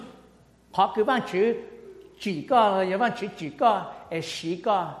Họ cứ vang chữ chỉ có, giờ vang chữ chỉ có, chỉ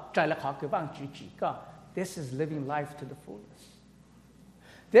có, trời là họ cứ vang chữ chỉ có. This is living life to the fullest.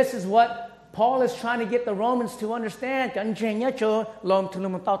 This is what Paul is trying to get the Romans to understand. Chẳng chênh nhá cho lom thu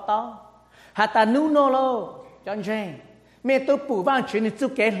lùm tao tao. Hà ta nu nô lô, chẳng chênh. Mẹ tôi bù vang chữ này chú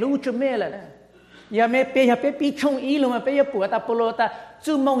kẻ lũ cho mẹ là nè. Giờ mẹ bé bí chung ý luôn mà bé giờ bù ta polo ta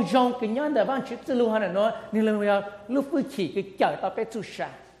chú mong dòng cái nhẫn đã vang chữ chú lưu hả nó. Nên là bây lúc phước chỉ cái chở ta bé chú xa.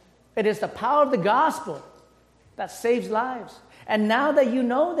 It is the power of the gospel that saves lives. And now that you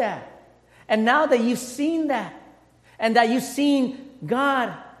know that, and now that you've seen that, and that you've seen God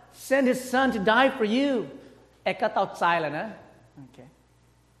send His Son to die for you, eka tao tsai là nè. Okay.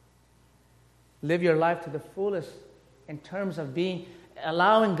 Live your life to the fullest in terms of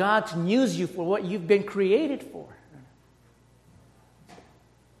allowing God to use you for what you've been created for.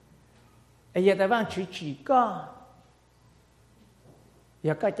 Giờ ta vang chữ chỉ có.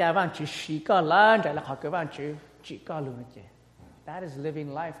 Giờ các cha vang chữ chỉ có lớn, rồi là họ cứ vang chữ chỉ có luôn đó chứ. That is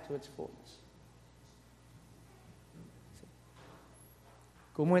living life to its fullest.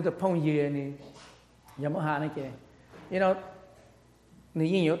 Cũng mới tập phong gì này, giờ mới hà này chứ. You know, nếu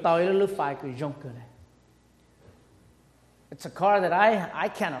như tôi lúc phải cứ dùng cái này. It's a car that I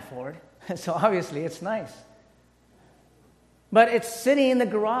can't afford, so obviously it's nice. But it's sitting in the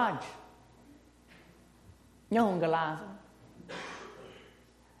garage. Nhớ không gala.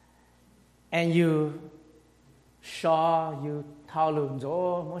 And you saw, you thao lùn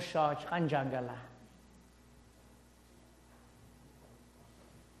dỗ, muốn saw chăn chăn gala.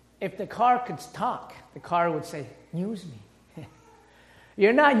 If the car could talk, the car would say, use me.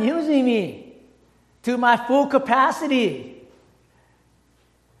 You're not using me to my full capacity.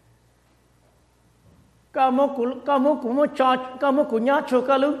 Garage,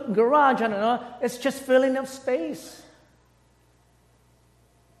 it's just filling up space.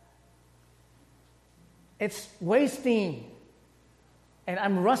 It's wasting. And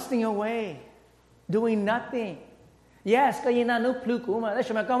I'm rusting away, doing nothing. Yes, you know,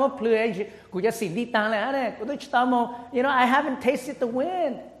 I haven't tasted the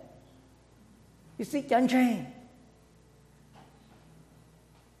wind. You see, Janjane.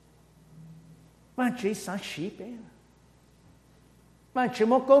 For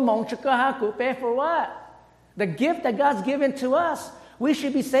what? The gift that God's given to us. We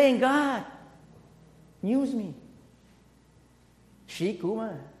should be saying, God, use me. She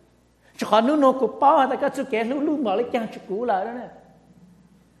kuma. Cho nó nó của bao ta cái chú kẻ lú bảo lấy chàng chú cũ lại đó nè.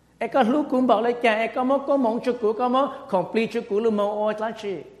 Ai có lú cũng bảo lấy chàng, ai có mong chú cũ, có mong complete chú cũ luôn mong ôi lắm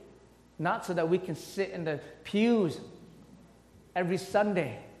chứ. Not so that we can sit in the pews every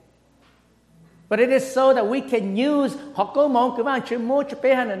Sunday. But it is so that we can use họ có mong cứ vang chữ mô chữ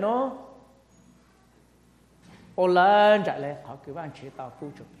bé hả nó. Ô lên chạy lên họ cứ vang chữ tao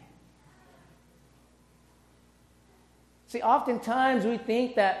phu chữ bé. See, oftentimes we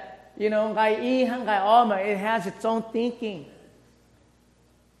think that, you know, it has its own thinking.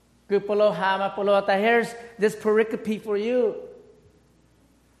 Here's this pericope for you.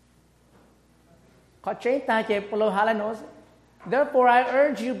 Therefore, I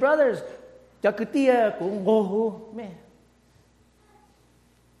urge you, brothers, you've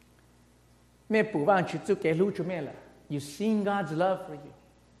seen God's love for you.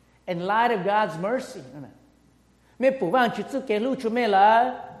 In light of God's mercy. Mẹ phụ vang chữ kể lưu cho mẹ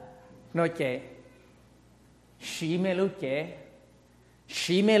là nói chế xí mẹ lưu chế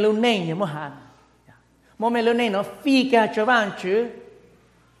xí mẹ lưu nền như mà hàn mà mẹ lưu nền nó phi cả cho vang chữ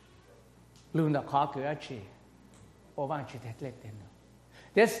luôn đã khó cửa chị ô vang chữ thật lệ tên.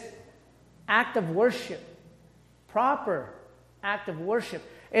 This act of worship, proper act of worship,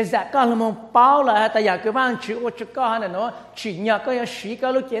 is that các mong bao là tại giờ cái vang chữ ô chữ có này nó chỉ nhờ cái sĩ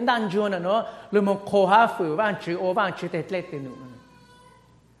cái lúc kiến đàn chuồn này nó lúc mong khổ ha phử vang chữ ô vang chữ tết lệ tiền nữa.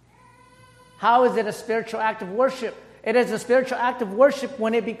 How is it a spiritual act of worship? It is a spiritual act of worship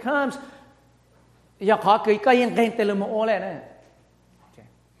when it becomes giờ khó cái yên ghen tên lúc ô lên này.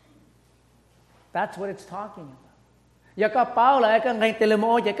 That's what it's talking about. Giờ các bao là cái ghen tên lúc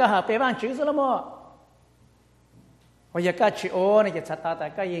ô giờ các hợp cái vang chữ số là giờ các chị ô nàyจะta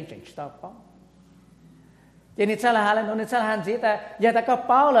các yên chỉnh stop bao. Jadi ni salah hal nó salah hal gì ta giờ ta có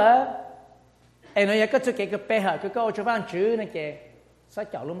bao là nó giờ các chú cái bé hở cái câu cho vang chữ này kì sao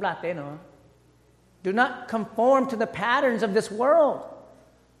chảo lum la thế nó. Do not conform to the patterns of this world.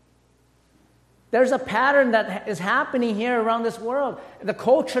 There's a pattern that is happening here around this world. The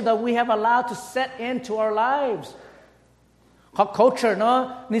culture that we have allowed to set into our lives. Our culture nó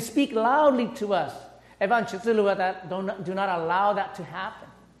speak loudly to us. Do not allow that to happen.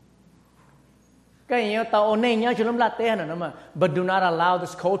 cái nhiều tao ôn này nhớ cho lắm là té nữa mà, but do not allow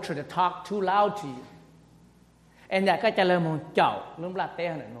this culture to talk too loud to you. And that cái cho là một chậu lắm là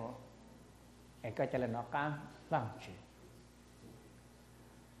té nữa nó, and cái cho là nó cam vang chứ.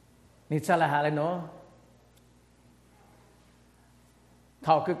 Nít sao là hà lên nó,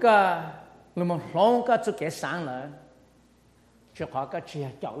 thảo cái lắm một lông cái chút cái sáng nữa, cho họ cái chia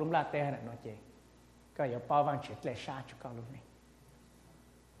chậu lắm là té nữa nó chứ, cái giờ bao vang chết lại xa cho con lúc này.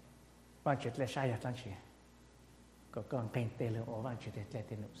 Vang chết lại sai ya tăng chi, có con cái tên là vang chết lại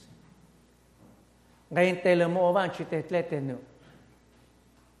tên nữa, cái tên là vang chết lại tên nữa,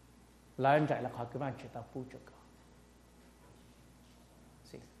 lại anh là họ cái vang chết tao phụ cho con.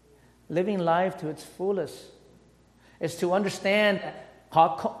 See, living life to its fullest is to understand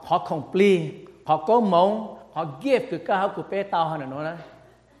họ complete, họ có mong, họ give cái họ của bé tao hơn nữa đó,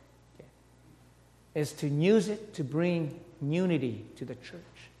 is to use it to bring unity to the church.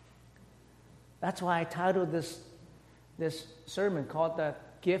 That's why I titled this sermon called The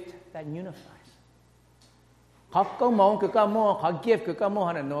Gift That Unifies. Họ có mong cái cá mô, họ give cái cá mô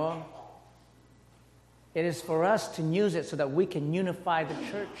hơn nữa. It is for us to use it so that we can unify the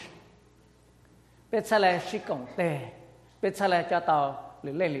church. Biết sao lại chỉ cộng tệ, biết sao lại cho tao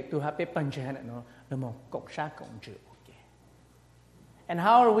lên lịch tu hát biết bằng chơi hơn nữa, là một cộng sát cộng chữ. And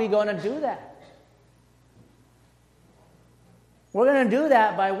how are we going to do that? We're going to do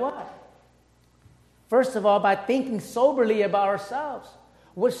that by what? First of all, by thinking soberly about ourselves,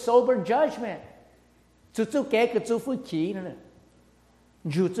 with sober judgment. Chú kế cái chú phu khí nữa.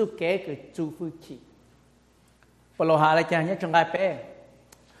 Chú kế cái chú phu khí. Paulo hà lại chàng nhé trong gai bé.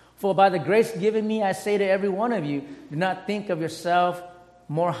 For by the grace given me, I say to every one of you, do not think of yourself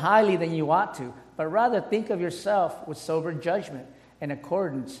more highly than you ought to, but rather think of yourself with sober judgment in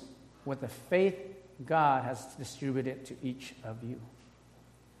accordance with the faith God has distributed to each of you.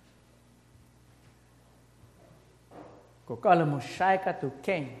 Có là một sai cả tụ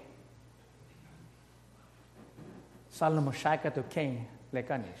kênh. Sao là một sai cả tụ kênh? Là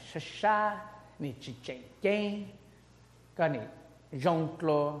cái này xa, này chỉ chạy kênh, cái này rong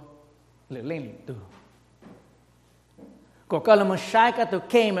clo, lửa lên tụ. Có là một sai cả tụ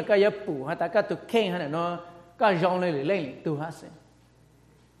kênh mà cái yếu bù, hay ta cái tụ kênh hay là nó cái rong lên tụ hết rồi.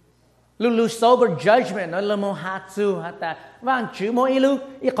 Lu sober judgment nó là một hạt zu hạt ta vang chữ mỗi lu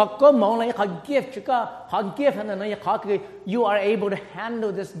họ có mong là họ gift chứ họ gift là nó họ cái you are able to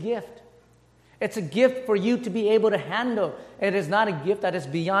handle this gift. It's a gift for you to be able to handle. It is not a gift that is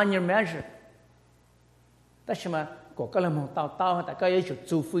beyond your measure. Tất nhiên mà có là một tao hạt ta cái ý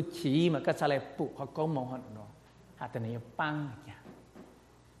chủ phu khí mà cái sao lại phụ họ có mong hạt nó hạt ta này băng nhá.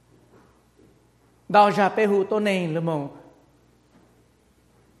 Đào ra bé hụ tôi này là một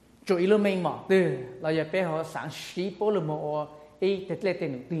chủ yếu là mình mỏ từ là giờ bé họ sáng sĩ bố là một ý thật lệ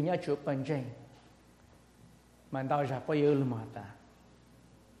tiền từ nhà chúa bần trình mà đào ra bao nhiêu là mà ta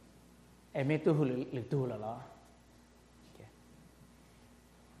em ấy tu hữu tu là đó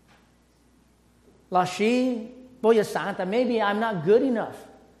là sĩ bao giờ sáng ta maybe I'm not good enough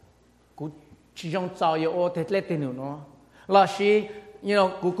cú chỉ trong trò yêu thật lệ tiền nó là sĩ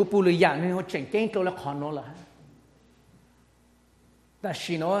cú bù lười dạng nên họ chỉnh kênh tôi là khó nó là that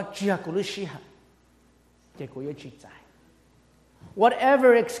she know chia cú shi ha ke cú yo chi zai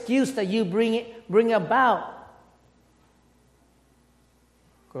whatever excuse that you bring about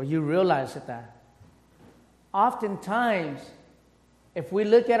go you realize that oftentimes if we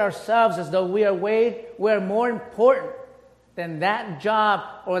look at ourselves as though we are more important than that job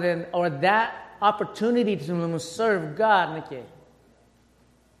or that opportunity to serve God,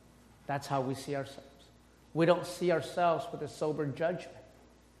 that's how we see ourselves. We don't see ourselves with a sober judgment.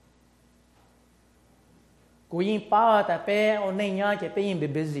 Be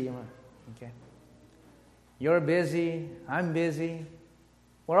busy. Okay. You're busy. I'm busy.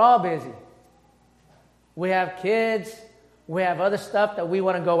 We're all busy. We have kids. We have other stuff that we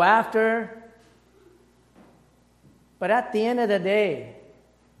want to go after. But at the end of the day,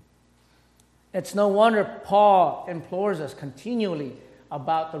 it's no wonder Paul implores us continually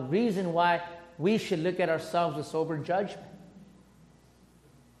about the reason why we should look at ourselves with sober judgment.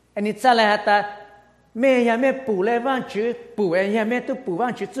 And it's all that me ya me pu le van chu pu ya me tu pu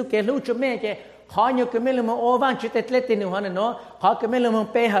van chu tu ke lu chu me ke ha nyu ke me le mo o van chu te tle te nu ha no ha ke me le mo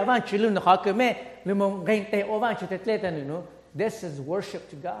pe ha van chu lu no ha ke me le mo gain te o van chu te tle te nu. This is worship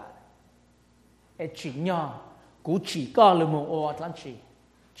to God. E chi nya ku chi ka le mo o atlan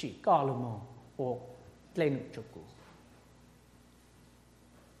chi ka le mo o tle nu chu ku.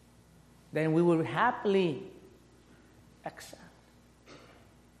 Then we will happily accept.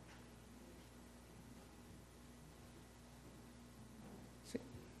 See?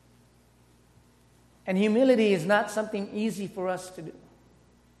 And humility is not something easy for us to do.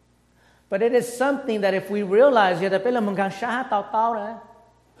 But it is something that if we realize, ya ta pela mong kang sha tao tao ra.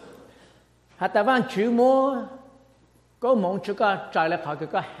 Ha ta van chu mo go mong chu ka trai la kha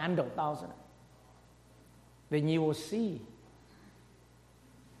ka handle thousand. Then you will see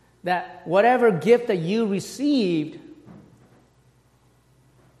that whatever gift that you received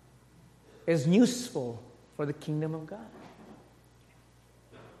is useful for the kingdom of God.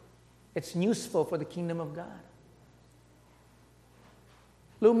 It's useful for the kingdom of God.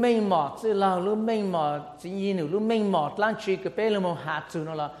 Lu meng mot zi lao lu meng mot zi yin lu meng mot lan chi ke pe lu mo ha tu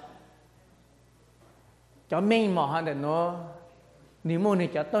no la. Cho meng mot han de no ni mo ni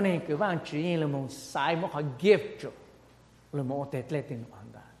cho to ni ke wang chi yin lu mo sai mo ha gift cho lu mo te tle tin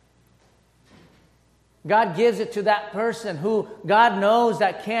on that. God gives it to that person who God knows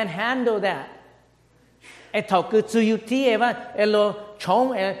that can't handle that. E thau ku zu yu ti e va e lo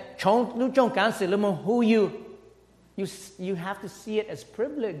chong lu chong kan se lu mo who you have to see it as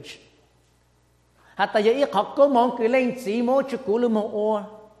privilege. Hata ya i khok ko mong ku lên chỉ mo chu ku lu mo o.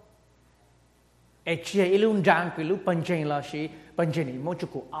 E chia i lu jang ku lu pan chen la shi pan chen ni mo chu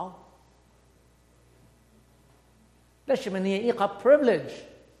ku ao. Da shi man ni i khok privilege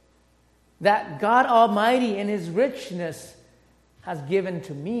that God Almighty in His richness has given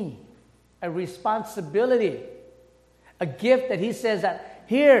to me. A responsibility, a gift that He says that,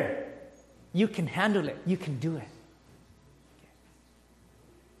 here, you can handle it, you can do it.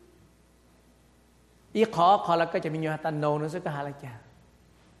 I khā la ka cha mi nyo ta no no se ka ha la cha.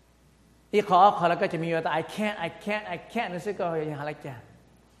 I khā la ka cha mi nyo ta I can't no se ka ha la cha.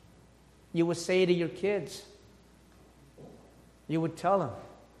 You would say to your kids, you would tell them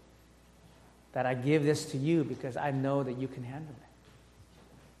that I give this to you because I know that you can handle it.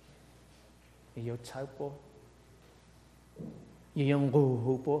 Yêu cháu po, yêu yung gu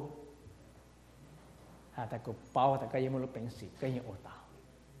hu po, ta ko bao ta cái mo lo bing si cái như ô tao,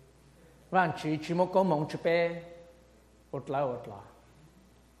 ran chỉ mo có mong chụp ot la.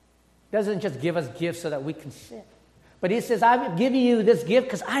 Doesn't just give us gifts so that we can sit, but He says, "I've given you this gift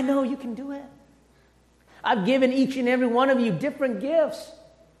because I know you can do it. I've given each and every one of you different gifts."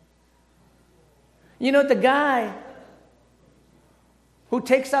 You know the guy who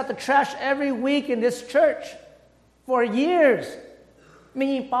takes out the trash every week in this church for years.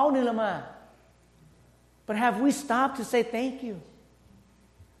 But have we stopped to say thank you?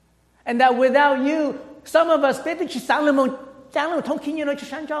 And that without you, some of us, he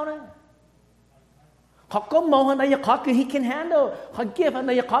can handle.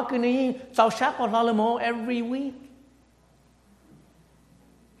 Every week.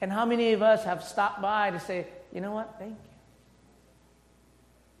 And how many of us have stopped by to say, you know what, thank you.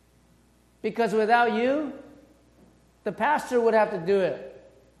 Because without you, the pastor would have to do it,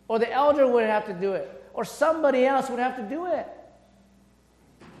 or the elder would have to do it, or somebody else would have to do it.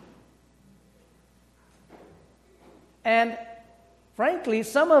 And frankly,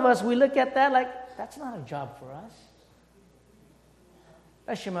 some of us, we look at that like, that's not a job for us.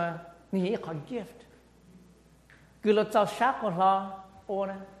 That's a gift.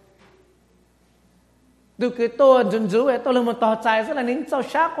 Từ cái tôi dần dữ ấy tôi là một tòa trái rất là nín cháu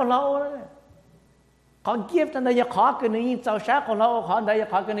sát của lâu đấy. Có gift anh đây khó cái này cháu sát của lâu khó đây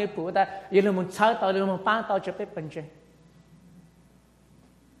khó cái này phụ ta vậy là một cháu tao là một ban tao cho biết bên trên.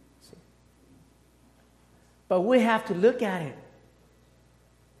 But we have to look at it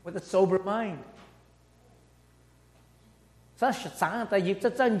with a sober mind. Rất sáng tại vì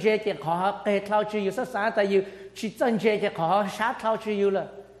rất chân dễ cái khó cái thao chữ rất sáng tại vì chỉ chân dễ cái khó sát thao chữ là.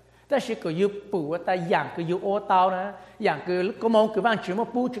 Đó là cái yêu phụ ta dạng cái yêu ô tao nè, dạng cái có mong cái văn chữ mà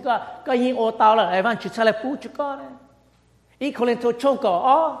phụ chứ có những ô tao là ai văn chữ sao lại phụ chứ có nè, ý không lên thôi trông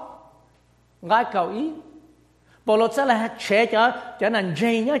có ngài cầu ý, bộ lót sao lại chế cho nên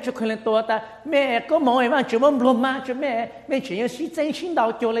dễ nhá cho không lên tôi ta mẹ có mong ai văn chữ mà lùm mà cho mẹ chỉ nhớ sĩ chân sinh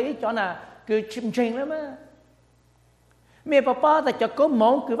đạo cho lấy cho là cái chim dễ lắm mà, mẹ papa ta cho có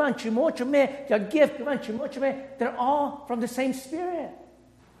mong cái văn chữ mà cho mẹ cho gift cái văn chữ mà cho mẹ, they're all from the same spirit.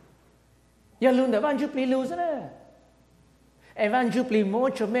 Ya luôn để van chụp lì lưu thế này, van chụp lì mua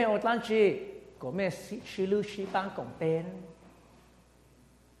cho mẹ ở lan chi, có mẹ xí lưu xí bang cổng tên,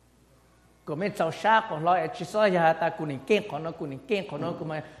 có mẹ cháu xa còn lo chỉ so ya ta cũng kén còn nó cũng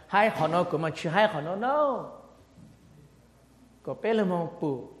mà hai còn nó cũng mà chỉ hai còn nó no, có bé là mong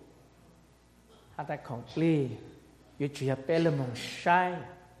phụ, ta cổng lì, yêu chỉ là bé là mong sai,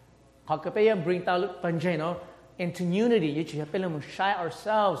 họ có bé bring tao lúc phân chơi nó. Into unity, you should shy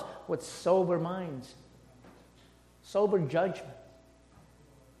ourselves with sober minds, sober judgment,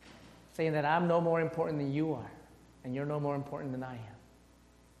 saying that I'm no more important than you are, and you're no more important than I am,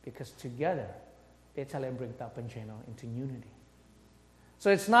 because together bring into unity. So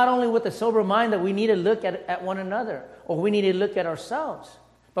it's not only with a sober mind that we need to look at one another, or we need to look at ourselves,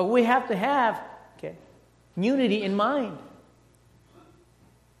 but we have to have unity in mind.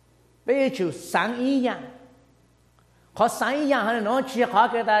 Bây giờ chủ sáng ý dạng. Có sáng ý dạng hơn nó chỉ có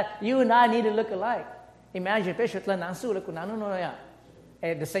cái ta you and I need to look alike. Imagine bây giờ là nắng suit là của nắng nó ya.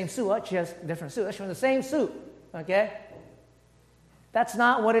 The same suit, she has different suit. That's from the same suit. Okay? That's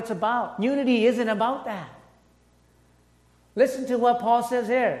not what it's about. Unity isn't about that. Listen to what Paul says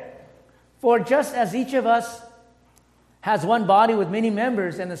here. For just as each of us has one body with many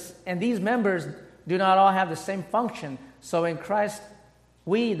members, and these members do not all have the same function, so in Christ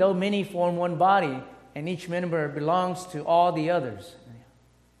we, though many, form one body, and each member belongs to all the others.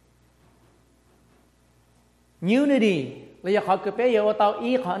 Unity. Bây giờ họ cứ bây giờ tao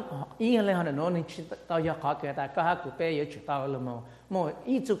ý lên họ nói nên tao giờ họ cứ ta có hát cứ bây giờ chúng tao là một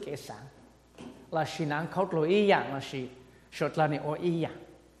ý chú kế sáng là chỉ năng khâu lối ý dạng là chỉ sốt là này ô ý dạng.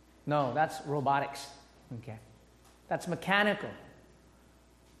 No, that's robotics. Okay, that's mechanical.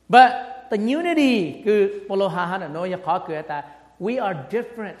 But the unity cứ polo ha ha nói giờ họ cứ ta we are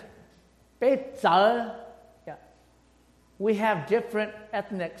different. Bây giờ we have different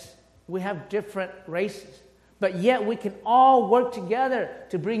ethnics, we have different races. But yet we can all work together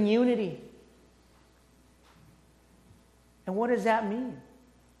to bring unity. And what does that mean?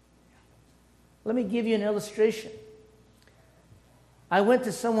 Let me give you an illustration. I went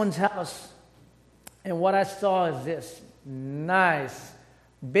to someone's house, and what I saw is this nice,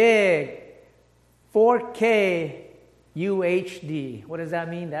 big, 4K UHD. What does that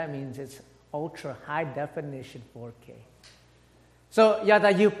mean? That means it's ultra high definition 4K. So,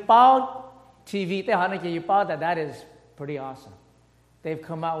 you bought TV, you bought that is pretty awesome. They've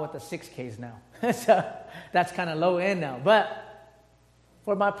come out with the 6Ks now. So that's kind of low end now. But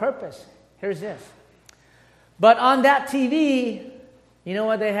for my purpose, here's this. But on that TV, you know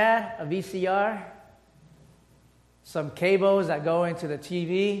what they had? A VCR, some cables that go into the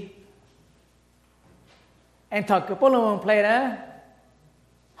TV. And Takapulum play that.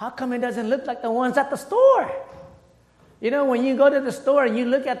 How come it doesn't look like the ones at the store? You know, when you go to the store and you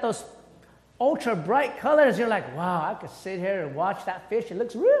look at those ultra bright colors, you're like, wow, I could sit here and watch that fish. It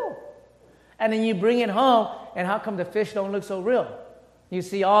looks real. And then you bring it home, and how come the fish don't look so real? You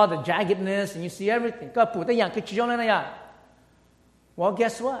see all the jaggedness, and you see everything. Well,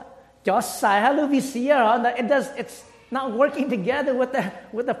 guess what? It's not working together with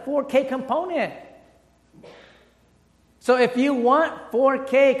the 4K component. So if you want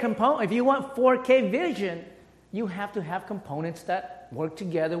 4K vision, you have to have components that work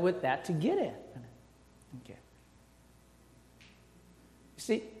together with that to get it. Okay.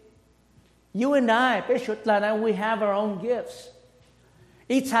 See, you and I, we have our own gifts.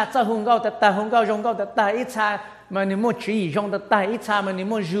 Ít cha hung gao ta hung gao rong gao ta ít cha mà ni mo chỉ rong ta ít cha mà ni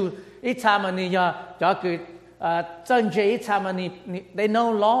mo ju ít cha mà ni ya cho cứ chân chế ít cha mà ni they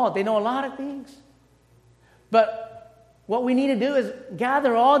know law, they know a lot of things. But what we need to do is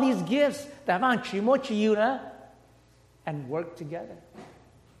gather all these gifts that van chỉ mo chỉ you na and work together.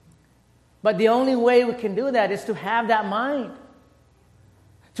 But the only way we can do that is to have that mind.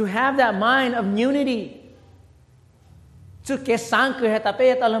 To have that mind of unity. That's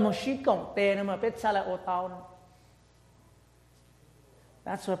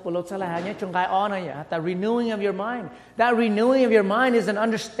what the renewing of your mind. That renewing of your mind is an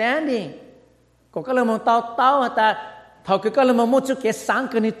understanding. Thầu cái có là một chút cái sáng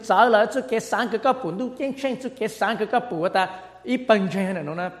cái này trở lại chút cái sáng cái có bổn đủ kiến tranh chút cái sáng cái có bùa ta ít bằng chuyện này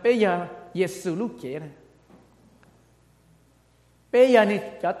nó bây giờ Giêsu lúc kia này bây giờ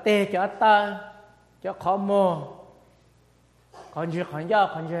này cho tê cho ta cho khó mồ còn gì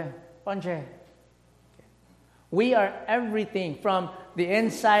còn gì we are everything from the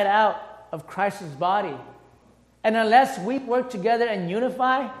inside out of Christ's body, and unless we work together and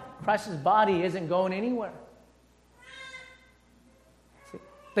unify, Christ's body isn't going anywhere.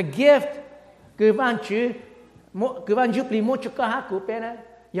 The gift cứ van giúp lý một chút hát của bé này,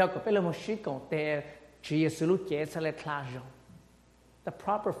 giờ có bé là một sự công tế chỉ sự lúc chế sẽ là thà rồi. The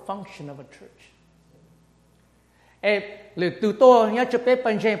proper function of a church. Lửa từ tôi nhớ cho bé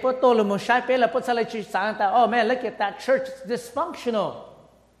bận rộn, bữa tôi là một sai bé là bữa sẽ là chỉ sáng ta. Oh man, look at that church, it's dysfunctional.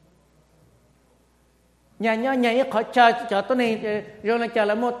 Nhà khỏi cho tôi này rồi là cho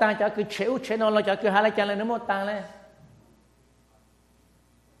là một tang cho cứ chịu nó là cho cứ hai là cho là nó một tang lên.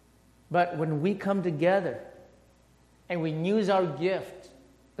 But when we come together and we use our gift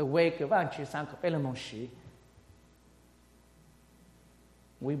the way các bạn chỉ sang có một sĩ,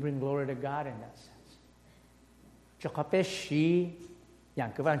 we bring glory to God in that sense. Cho có bé sĩ,อย่า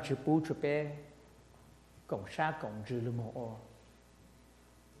งcác bạn chỉ bù cho bé, Cộng sa cộng trừ lưu mô ô.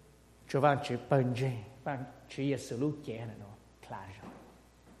 Chúa vang chữ bần dê, vang chữ Giê-xu lúc chế là nó pleasure.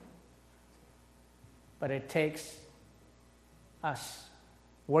 But it takes us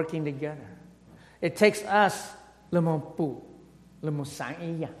working together. It takes us lưu mô bù, lưu mô sáng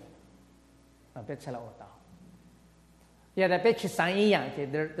ý dạng. Và biết sẽ là ô tao. Yeah, that biết chỉ sáng ý dạng thì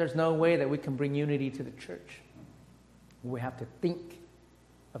there's no way that we can bring unity to the church. We have to think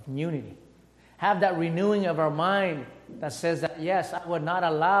of unity. Have that renewing of our mind that says that, yes, I would not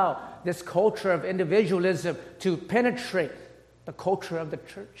allow this culture of individualism to penetrate the culture of the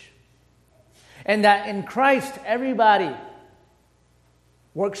church. And that in Christ, everybody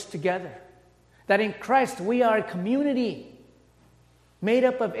works together. That in Christ, we are a community made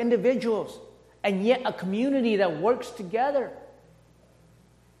up of individuals, and yet a community that works together.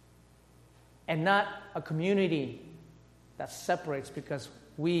 And not a community that separates because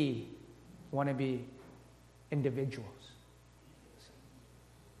we want to be individuals.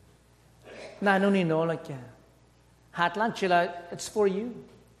 Not only know like it's for you.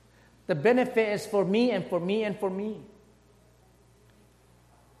 The benefit is for me and for me and for me.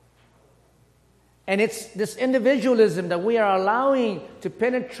 And it's this individualism that we are allowing to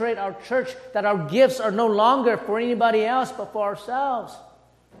penetrate our church, that our gifts are no longer for anybody else but for ourselves.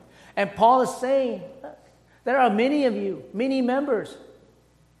 And Paul is saying, there are many of you, many members,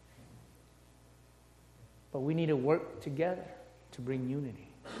 but we need to work together to bring unity.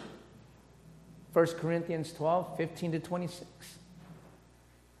 1 Corinthians 12, 15 to 26.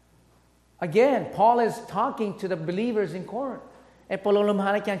 Again, Paul is talking to the believers in Corinth. E Paulo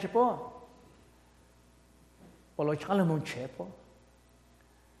lumhala kyan siya po. Paulo chakala mong siya po.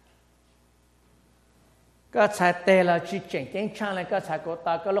 Ka tsai te la chi cheng, keng chang la ka tsai ko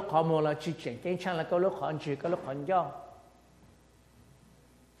ta, ka lo kha mo la chi cheng, keng chang la ka lo khan chi, ka lo khan yao.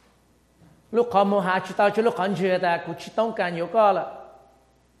 Lúc họ mua hạt chỉ tao cho lúc hắn chưa ta cũng chỉ tông cả nhiều co là,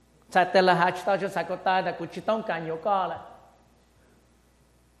 tại tên là hạt chỉ tao cho sai cô ta ta cũng chỉ tông cả nhiều co là,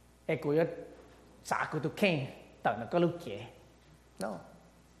 em cũng nhớ xã của tôi khen, tao nó có lúc chế, no.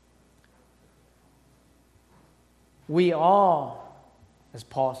 We all, as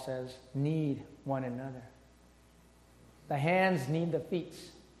Paul says, need one another. The hands need the feet.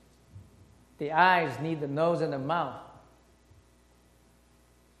 The eyes need the nose and the mouth.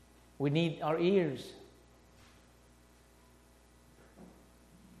 We need our ears.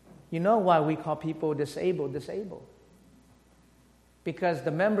 You know why we call people disabled? Because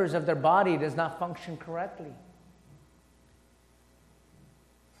the members of their body does not function correctly.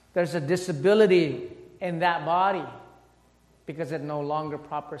 There's a disability in that body because it no longer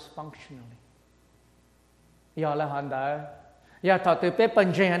prospers functionally. Do là hoàn đó. Do thọ từ bé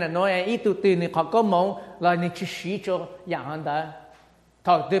bần dê hả nói ý tụ từ này họ có mong là này chỉ sĩ cho dạng hoàn đó.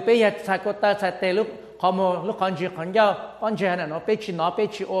 Thọ từ bé ya sai cô ta sai tê lúc họ mong lúc còn chuyện còn nhau bần dê hả nói bé chỉ nói bé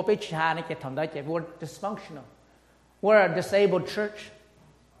chỉ ô bé chỉ hà này cái thằng đó chỉ we're dysfunctional. We're a disabled church.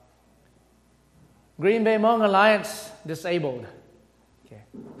 Green Bay Hmong Alliance disabled. Okay.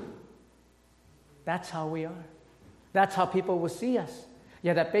 That's how we are. That's how people will see us.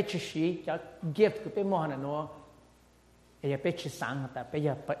 Giờ đã biết chỉ cho gift của bé mò này nó, giờ biết chỉ sáng ta bây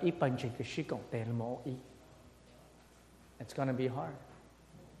giờ phải ít bằng chỉ cái sĩ công tệ là mò ít. It's gonna be hard.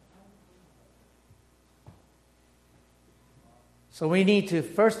 So we need to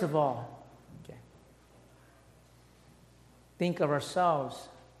first of all, think of ourselves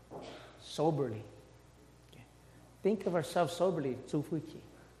soberly. Okay. Think of ourselves soberly.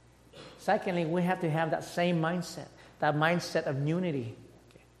 Secondly, we have to have that same mindset, that mindset of unity.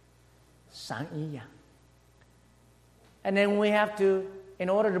 Okay. And then we have to, in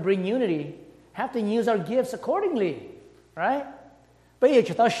order to bring unity, have to use our gifts accordingly. Right? Bây giờ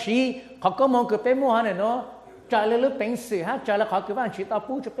chúng ta sĩ, họ có mong cái bé mua này nó trả lời lúc bệnh sự, trả lời họ cái bạn chỉ ta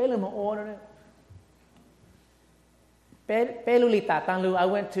bù cho bé lên một ô nữa. I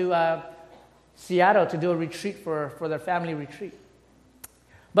went to Seattle to do a retreat for their family retreat.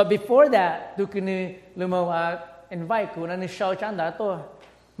 But before that, tôi kêu invite cô nên show chán đã tôi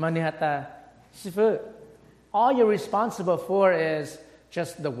mà ni hata sư phụ. All you're responsible for is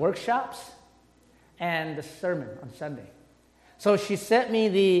just the workshops and the sermon on Sunday. So she sent me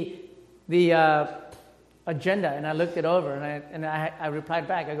the agenda, and I looked it over, and I replied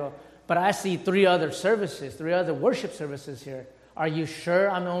back. I go, but I see 3 other services, 3 other worship services here. Are you sure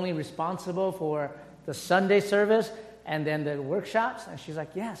I'm only responsible for the Sunday service and then the workshops? And she's like,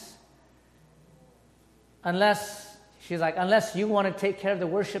 yes. Unless you want to take care of the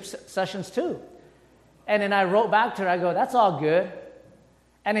worship sessions too. And then I wrote back to her, I go, that's all good.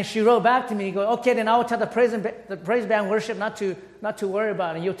 And then she wrote back to me, go, okay, then I will tell the praise band worship not to worry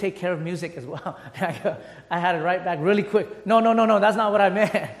about it, and you'll take care of music as well. I had to write back really quick. No, that's not what I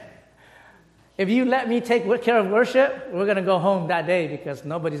meant. If you let me take care of worship, we're going to go home that day because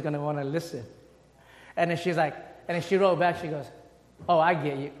nobody's going to want to listen. And then she's like, and then she wrote back, she goes, oh, I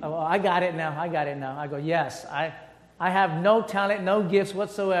get you. Oh, I got it now. I go, yes, I have no talent, no gifts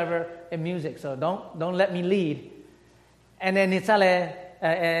whatsoever in music, so don't let me lead. And then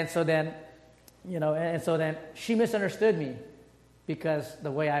and so then she misunderstood me because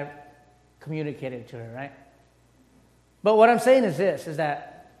the way I communicated to her, right? But what I'm saying is this, is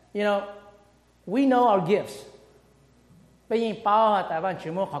that, we know our gifts. Why?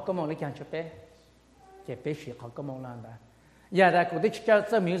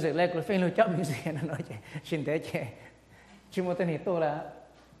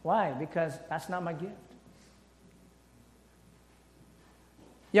 Because that's not my gift.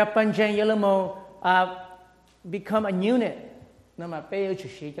 Become a unit.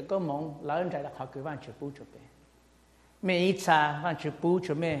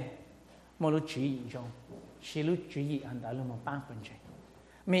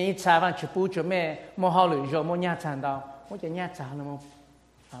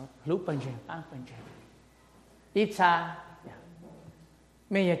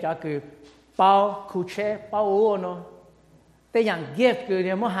 They young gift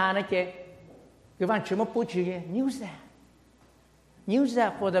use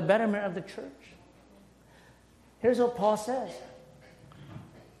that for the betterment of the church. Here's what Paul says.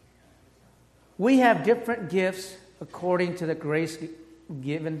 We have different gifts according to the grace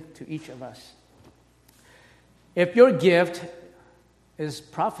given to each of us. If your gift is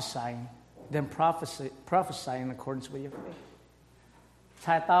prophesying, then prophesy in accordance with your faith.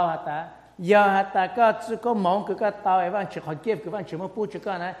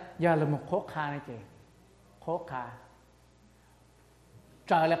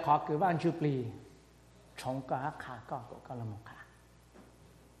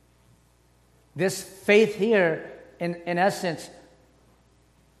 This faith here, in essence,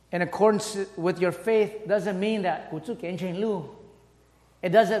 in accordance with your faith, doesn't mean that it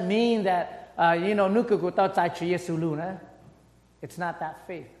doesn't mean that it's not that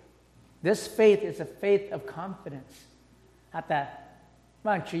faith. This faith is a faith of confidence.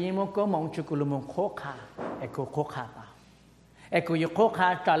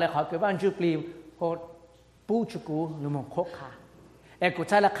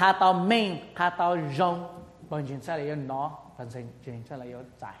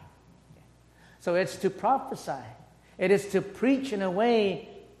 So it's to prophesy. It is to preach in a way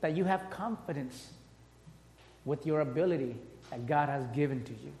that you have confidence with your ability that God has given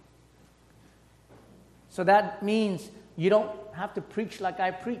to you. So that means you don't have to preach like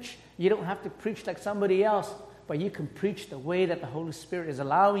I preach. You don't have to preach like somebody else, but you can preach the way that the Holy Spirit is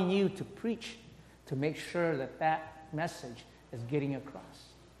allowing you to preach to make sure that that message is getting across.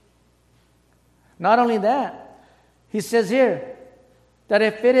 Not only that, he says here that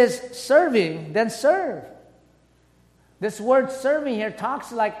if it is serving, then serve. This word serving here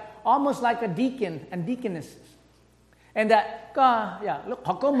talks almost like a deacon and deaconesses. And that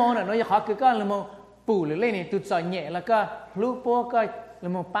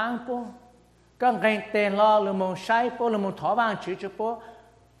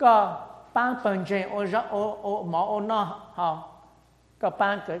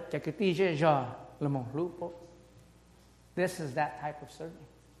this is that type of serving.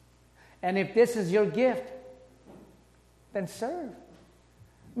 And if this is your gift, then serve.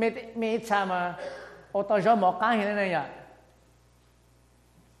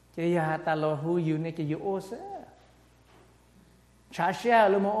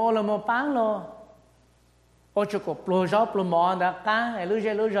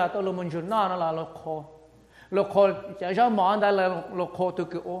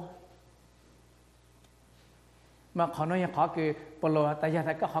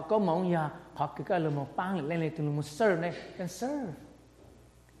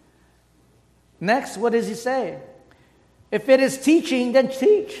 Next, what does he say? If it is teaching, then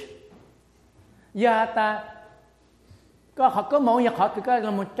teach.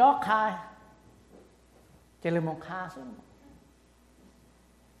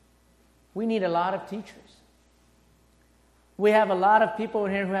 We need a lot of teachers. We have a lot of people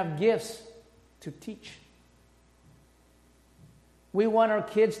in here who have gifts to teach. We want our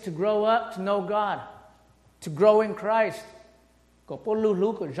kids to grow up to know God, to grow in Christ.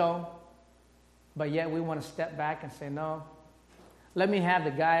 But yet we want to step back and say, no, let me have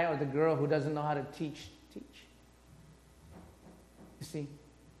the guy or the girl who doesn't know how to teach. You see,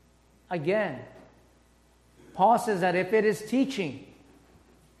 Again, Paul says that if it is teaching,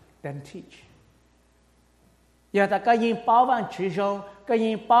 then teach. Giờ ta cái gì bảo văn chỉ trong cái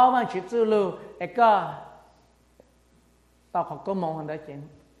gì bảo văn chỉ tự lưu, cái tao học có mong hơn đấy chứ,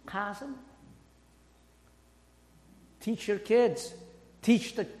 khá lắm. Teach your kids,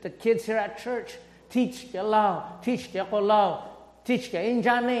 teach the kids here at church, teach cái lao, teach cái cô lao, teach cái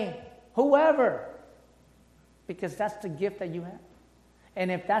injani, whoever, because that's the gift that you have.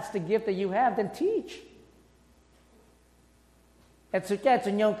 And if that's the gift that you have, then teach. At such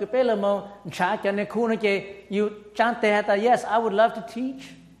a young couple, chat and a you chant that, yes, I would love to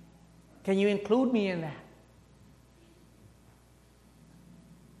teach. Can you include me in that?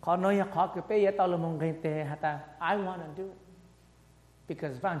 I want to do it.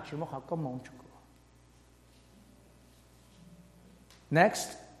 Because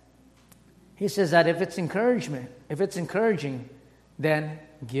next, he says that if it's encouraging, then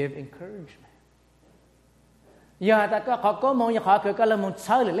give encouragement. Giờ ta có mong họ có là một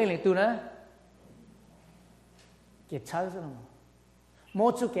chơi lên tu nữa, cái chơi gì không?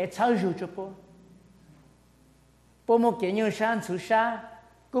 Một số cái chơi dù cho bố một cái nhiều sáng chú sa,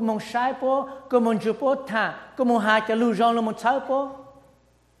 cô mong sai cô mong chụp thà, cô mong hai cái lưu rong là một chơi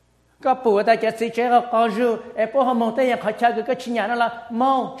có bùa ta cái gì chơi có dù, bố họ mong tới họ chơi cái chuyện nó là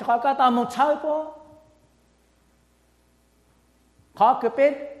mong cho họ có tao mong chơi họ cứ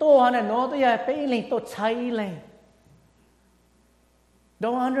biết tôi họ này nói tôi giờ biết linh tôi chơi lên.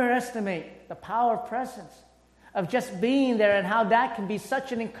 Don't underestimate the power of presence, of just being there and how that can be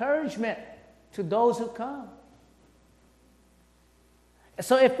such an encouragement to those who come.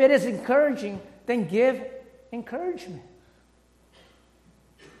 So if it is encouraging, then give encouragement.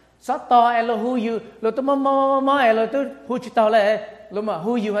 Sắp to elo who you, lo tôi mò elo tôi who chỉ tao lại, lo mà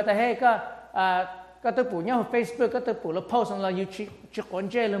who you hay ta hay có tôi phụ nhau Facebook có tôi phụ lo post là you chỉ còn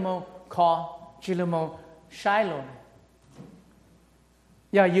chơi lo mà call chỉ lo mà sai luôn.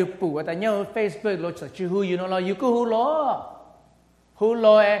 Giờ you phụ tại nhau Facebook lo chỉ who you nó là you cứ who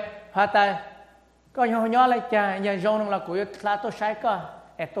lo hay ta có nhỏ lại cha nhà dòng là của là tôi sai cả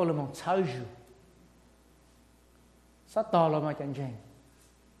tôi là một sao dù sắp to là mà chẳng chênh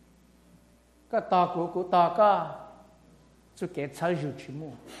có to của to có chú kể sao dù chỉ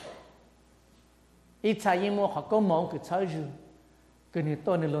mua ít sai mua họ có mong cái sao dù cái này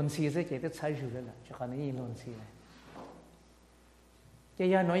tôi nên luôn xí sẽ kể tới sao dù đấy là cho họ nên luôn xí này cái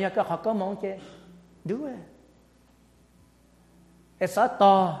giờ nói giờ họ có mong chứ đúng rồi cái sắp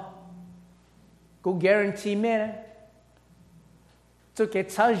to cô guarantee me chú cái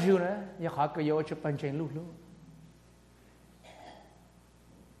sao dù nữa giờ họ cứ vô cho bàn chân lúc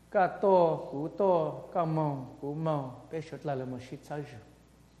cả to cả mong bé sốt là một shit sao dù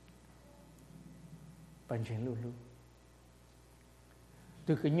bàn chân lúc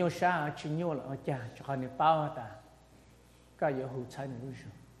từ cái nhau xa chỉ nhau là cha cho họ này bao ta cả giờ hụt sai này lúc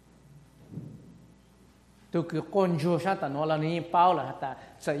tôi cứ con chúa sao ta nói là này bao là ta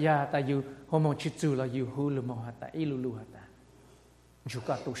sẽ ya ta yêu hôm một chút là yêu hú là một ta ilu ta chúa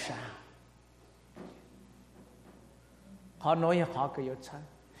cả tu sa họ nói họ cái yêu chân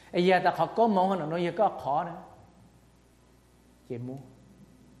ấy ya ta họ có mong họ nói có khó đó chỉ muốn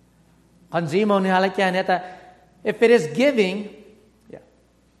còn gì mong này là cái này ta if it is giving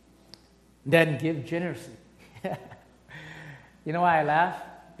then give generously. You know why I laugh?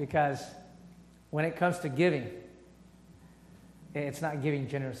 Because when it comes to giving, it's not giving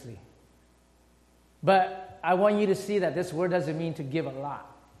generously. But I want you to see that this word doesn't mean to give a lot.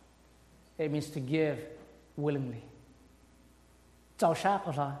 It means to give willingly. Cháu sát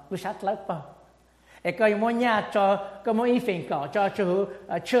rồi, cứ sát lắm bao. Cái mỗi nhà cho có mỗi phiền cỏ cho chú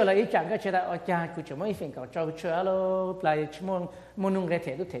chưa là ý chẳng cái chuyện là cha cứ chỉ mỗi phiền cỏ cho chưa alo lại chỉ muốn nung cái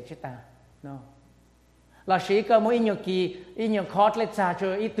thể tôi thể chứ ta. No. Là sĩ có mỗi nhiều kỳ nhiều khó lên xa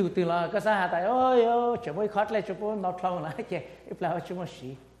cho ít từ là có sao tại ôi chỉ mỗi khó lên cho bố nó thong lại kì ít là chúng nó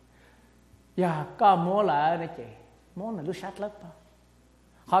sĩ ya có mua là này kì mua là lúc sát lắm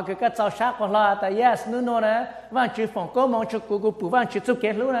họ cứ cái cháu sát của là tại yes nữa nè vang chữ phòng có mong cho cô bù vang chữ chụp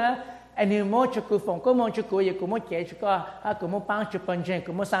kẹt luôn nè anh em mua cho cô phòng có mong cho cô giờ cô mua kẹt cho cô cô mua băng cho băng chân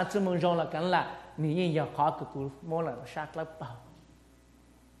cô mua sang chữ mong rong là cái là nị giờ khó cô mua là sát lắm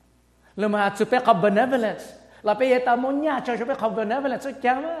lúc mà chụp cái benevolence là bây giờ ta muốn nhà cho cái benevolence chắc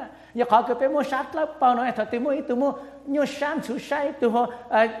chắn á giờ họ cứ phải mua sát lắm bao nói thật tìm mua ít mua nhiều sáng chú say từ họ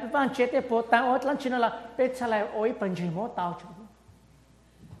van chết để bộ tao ở lần trên là bây giờ lại ôi bằng gì mua tao chứ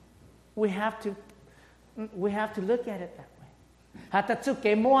we have to look at it that way hạt ta chụp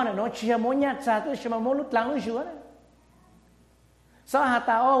cái mua này nó chỉ mua nhà cha tôi chỉ mua lúc lăng lúc chúa đấy sao hạt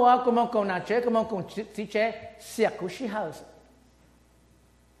ta ô cô mong nào chơi cô mong cùng chỉ chơi sẹt của she house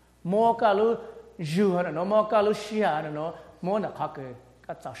More ka lu ju no more ka lu shia no more na ka ke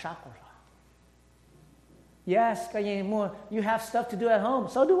ka zao sha ko la. Yes, you have stuff to do at home.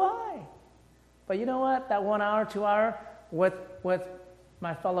 So do I. But you know what? That 1 hour, 2 hour with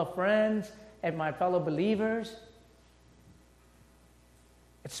my fellow friends and my fellow believers,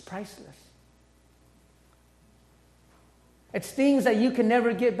 it's priceless. It's things that you can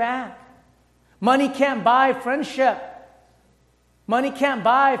never get back. Money can't buy friendship. Money can't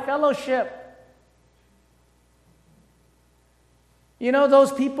buy fellowship. You know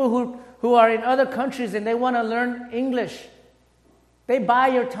those people who are in other countries and they want to learn English. They buy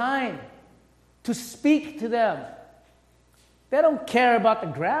your time to speak to them. They don't care about the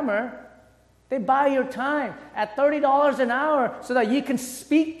grammar. They buy your time at $30 an hour so that you can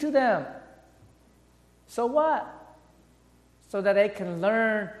speak to them. So what? So that they can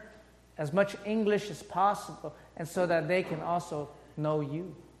learn as much English as possible and so that they can also know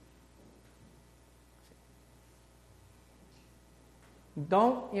you.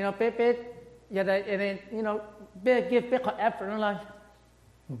 Don't, give effort.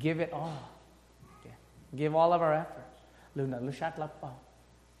 Give it all. Okay. Give all of our effort. Luna lu shat la pa.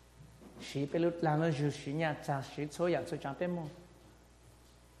 Shi pe lu lang lu ju shi nya cha shi so ya so chang pe mo.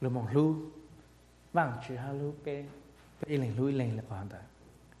 Lu mong lu wang chi ha lu pe ling lu ling la pa da.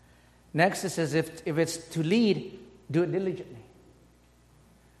 Next it says if it's to lead, do it diligently.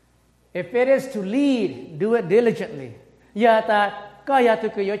 If it is to lead, do it diligently. Ya ta ka ya tu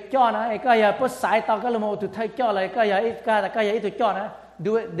ke yo cho na ka ya po sai ta ka lu mo tu thai cho la ka ya i tu cho na.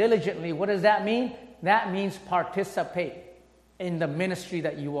 Do it diligently. What does that mean? That means participate in the ministry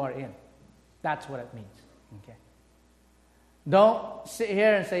that you are in. That's what it means. Okay. Don't sit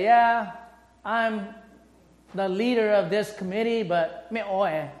here and say, yeah, I'm the leader of this committee, but no.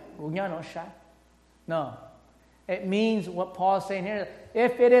 It means what Paul's saying here.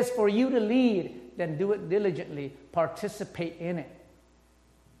 If it is for you to lead, then do it diligently. Participate in it.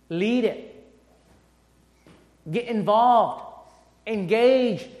 Lead it. Get involved.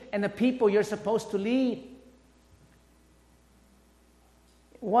 Engage in the people you're supposed to lead.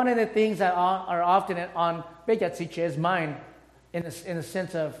 One of the things that are often on Bejatsiche's mind in the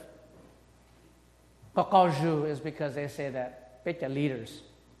sense of Kakaju is because they say that Beja leaders,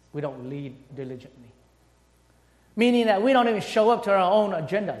 we don't lead diligently. Meaning that we don't even show up to our own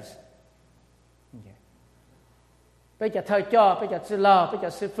agendas. Beja thai cho, Beja tsi lao,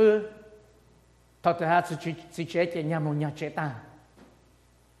 Beja si fu. Thọ từ ha si chế chế nhà một nhà chế ta.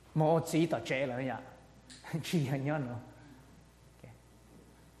 Mo chỉ tao chế là ya. Chỉ là nhớ nó.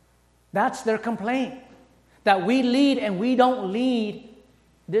 That's their complaint. That we lead and we don't lead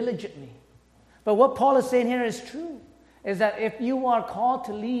diligently. But what Paul is saying here is true. Is that if you are called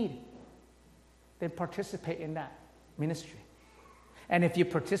to lead, then participate in that ministry. And if you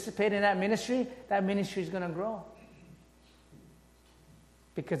participate in that ministry is going to grow.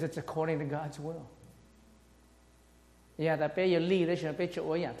 Because it's according to God's will. Yeah, that pay your lead,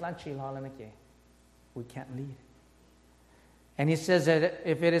 we can't lead. And he says that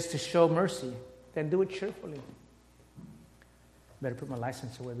if it is to show mercy, then do it cheerfully. Better put my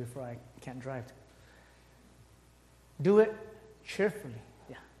license away before I can't drive. Do it cheerfully.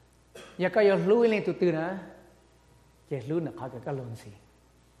 Yeah. Ya ka yo lui lên từ từ na. Ke lu na ka ka lon si.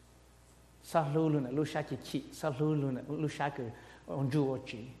 Sa lu na lu sha chi, sa lu na lu sha ke on ju o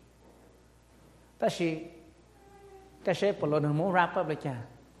chi. Ta she polo na mo wrap up like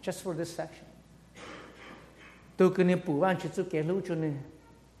just for this section. Tu ke ni pu wan chi tu ke lu chu ni.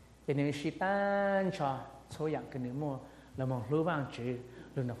 Ke ni shi tan cha so yang ke ni mo la mo lu wang chi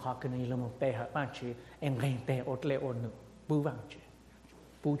lu na ka ke ni la mo pe ha wang chi en gain te ot le on nu pu wang chi.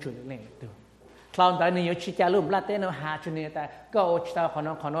 Pu chu le tu. Clown ta ni yo chi cha lu la te no ha chu ni ta ko o chi ta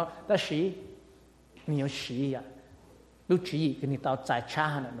khono ta shi ni yo shi ya. Lu chi ke ni tao zai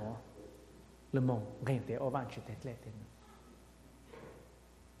cha na no. Le mo gain te o wang chi te le te.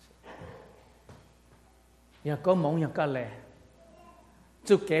 Ya có mong ya ka le.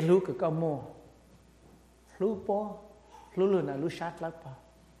 Chu ke lu ke ka mo. Lu po. Lu na lu shat la pa.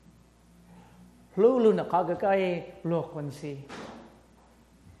 Lu na ka ka lo kon si.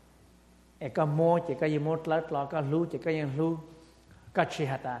 E ka mo che ka mo tlat la ka lu che ka yang lu. Ka chi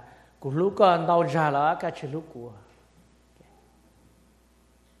hata. Ku lu ka ndau ja la ka chi lu ku.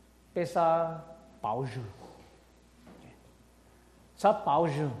 Pe sa bảo ju. Sa bảo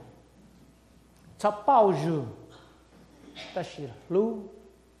ju. Sa bao ju. Ta shi lu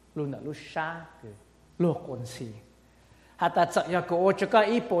na lu sha ke lo kon si. Hata sa ya ko o ka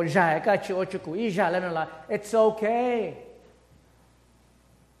I po ja ka chi o ku I ja la na it's okay.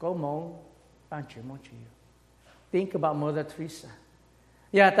 Go mong ban chi mo chi. Think about Mother Teresa.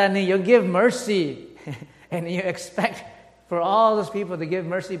 Yeah, then you give mercy and you expect for all those people to give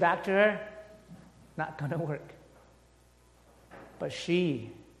mercy back to her. Not going to work. But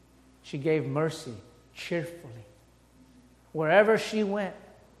she gave mercy cheerfully. Wherever she went,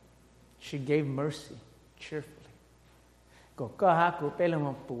 she gave mercy cheerfully. Có hát của bé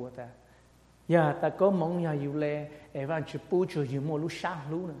làm bùa ta. Ya ta có mong ya yêu lệ, evan chỉ bù cho yêu mua lúc sáng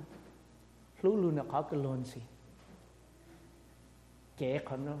lúc nữa. Lúc luôn là khó cái lồn gì. Kẻ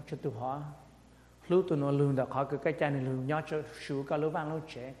con nó cho tụi họ. Lúc tụi nó luôn là khó cái cha này luôn nhớ cho số cái lúc vang lúc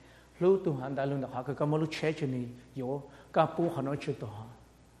trẻ. Lúc tụi họ đã luôn là khó cái mua lúc trẻ cho này yếu. Cái bù họ nói cho tụi họ.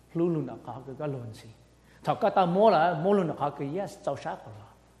 Lúc luôn là khó cái lồn gì. Thật cái ta mua luôn là khó cái yes cháu sát rồi.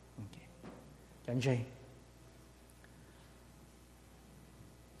 Okay. Chẳng gì.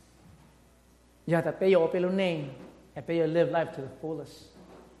 Yeah, that pay your name and pay your live life to the fullest.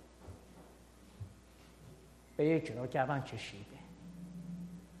 Pay your chữ cha vang chữ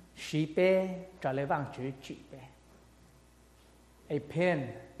sĩ bé trả lời vang chữ chị bé. A pen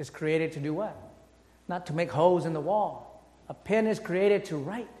is created to do what? Not to make holes in the wall. A pen is created to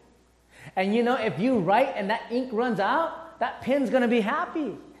write. And you know, if you write and that ink runs out, that pen's going to be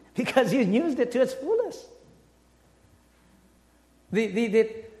happy because you used it to its fullest.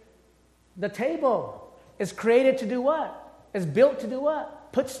 The table is created to do what? Is built to do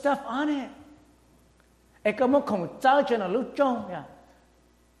what? Put stuff on it. Ê có một khổng cháu cho nó lúc trông.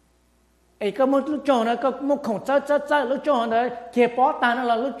 Ê có một lúc trông nó có một khổng cháu lúc trông nó kìa bó tàn nó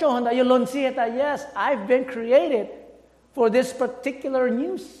là lúc trông nó. You luôn see that yes, I've been created for this particular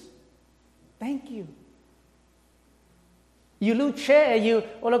use. Thank you. You lúc chế, you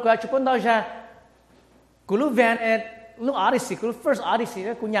ôi là quả chụp con đau ra. Cú lúc vẹn, lúc Odyssey, cú lúc first Odyssey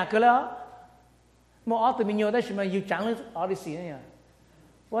đó, cú nhạc cơ đó. More often than you, that's why you challenge Odyssey.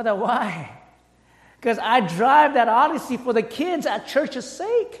 What the why? Because I drive that Odyssey for the kids at church's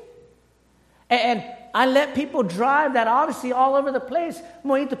sake. And I let people drive that Odyssey all over the place.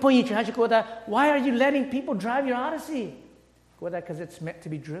 Why are you letting people drive your Odyssey? Because it's meant to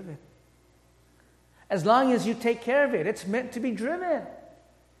be driven. As long as you take care of it, it's meant to be driven.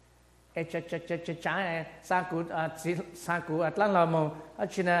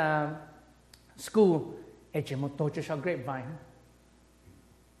 School, chỉ một tổ chức grapevine.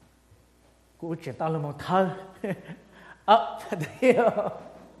 Cũng chỉ tao là một thơ. Up the hill.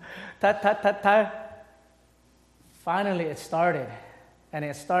 Finally it started. And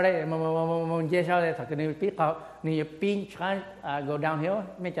it started, nghe sao đây, thật cái này biết họ, này pin try go downhill,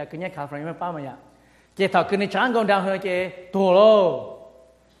 mấy cái nhát California mấy bao mà ya. Cái thật cái này try go downhill cái tua lô.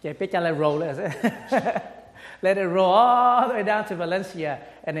 Cái biết cho lại roll lên. Let it roll all the way down to Valencia,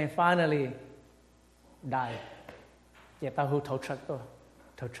 and then finally died. Yeah, tao who tow truck,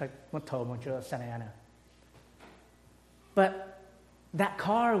 một tow một chỗ Santa Ana. But that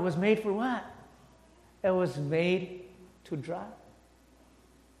car was made for what? It was made to drive.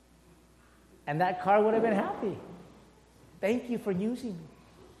 And that car would have been happy. Thank you for using me.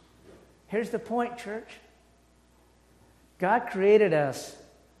 Here's the point, church. God created us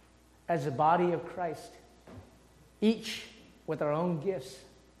as a body of Christ, each with our own gifts,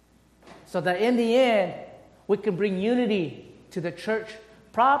 so that in the end, we can bring unity to the church.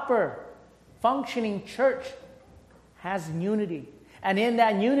 Proper, functioning church has unity. And in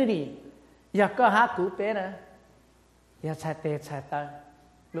that unity,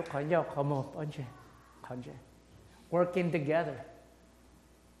 working together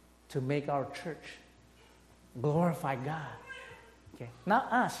to make our church glorify God. Okay.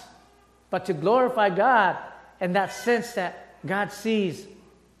 Not us, but to glorify God in that sense that God sees.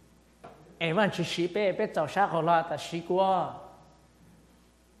 Evan chỉ sĩ bé cháu sát họ lo ta sĩ quá.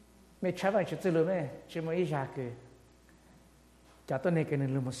 Mấy cháu bạn chỉ tự luôn mấy, chỉ mới ra cái, cháu tôi này cái này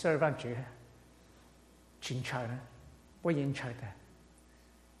luôn một servant chữ, chính trời nữa, bố yên trời ta.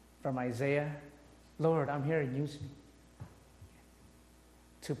 From Isaiah, Lord, I'm here, use me.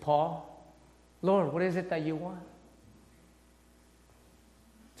 To Paul, Lord, what is it that you want?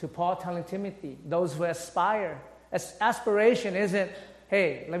 To Paul telling Timothy, those who aspire, aspiration isn't,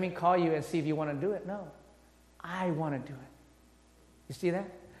 hey, let me call you and see if you want to do it. No, I want to do it. You see that?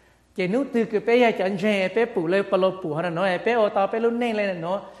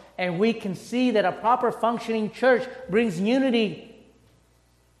 And we can see that a proper functioning church brings unity.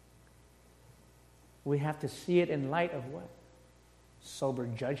 We have to see it in light of what? Sober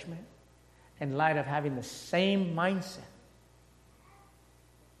judgment, in light of having the same mindset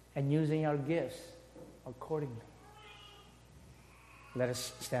and using our gifts accordingly. Let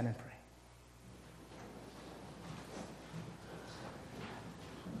us stand and pray.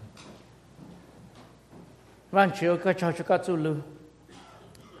 Vâng, Chúa có cho chúng con chú lưu.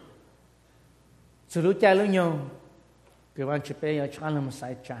 sự lúc cha lúc nhau cái bạn chỉ bé cho anh làm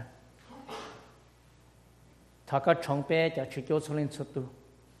sai cha thà có chồng bé cho chỉ cho số lên số tu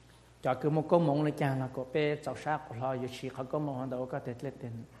cho cứ một câu mong là cha là có bé cháu sát của họ giờ chỉ họ có mong hàng đầu có thể lên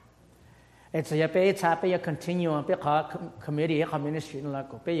tiền et giờ bé cha bé continue bé họ committee họ ministry là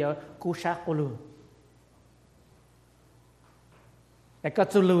có bé giờ cứu sát của luôn et có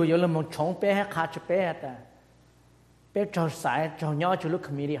tu luôn giờ là một chồng bé hay khác cho bé ta bé cho sai cho nhau cho lúc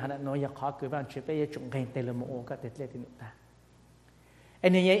committee họ nói giờ họ cứ bạn chỉ bé chọn cái tên là một có thể lên tiền ta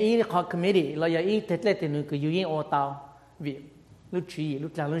anh ấy ý họ committee là giờ ý thể lên tiền cứ yêu ô tao vì lúc chỉ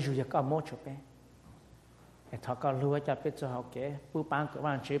lúc làm lúc giờ có một chỗ bé thọ có lúa cho bé cho họ kế bố bán của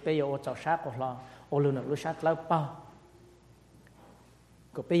bạn chỉ bé ô cháu sát của lo ô luôn là lúc sát lâu bao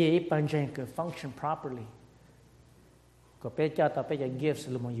của bé ý ban trên cứ function properly của bé cho tao bé giờ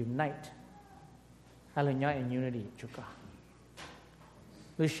gifts là một unite hay là nhau in unity chú cả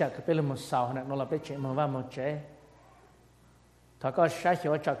lúc sát của bé là một sào này nó là bé chế mà vào một chế thọ có sát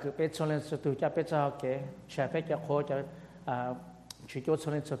hiểu cho cứ bé cho lên sự tu cho bé cho họ kế sẽ bé cho khô cho chỉ cho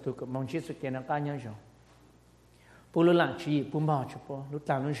số lên số tu mong chỉ sự kiện là cá nhân rồi, bố lúc làm chỉ bố bảo cho bố lúc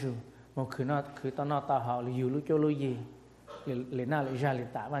làm lúc rồi, mong cứ tao nói tao họ là lúc cho lúc gì, lấy nào lấy ra lấy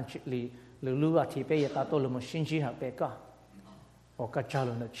tạ van chỉ lấy lúc à thì bây giờ tao tôi là một sinh trí học bé có, ở cái chỗ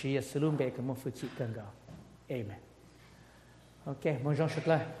là chỉ sử dụng bé cái một phương tiện cần gạo, amen. Okay, bonjour,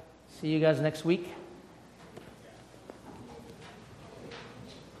 see you guys next week.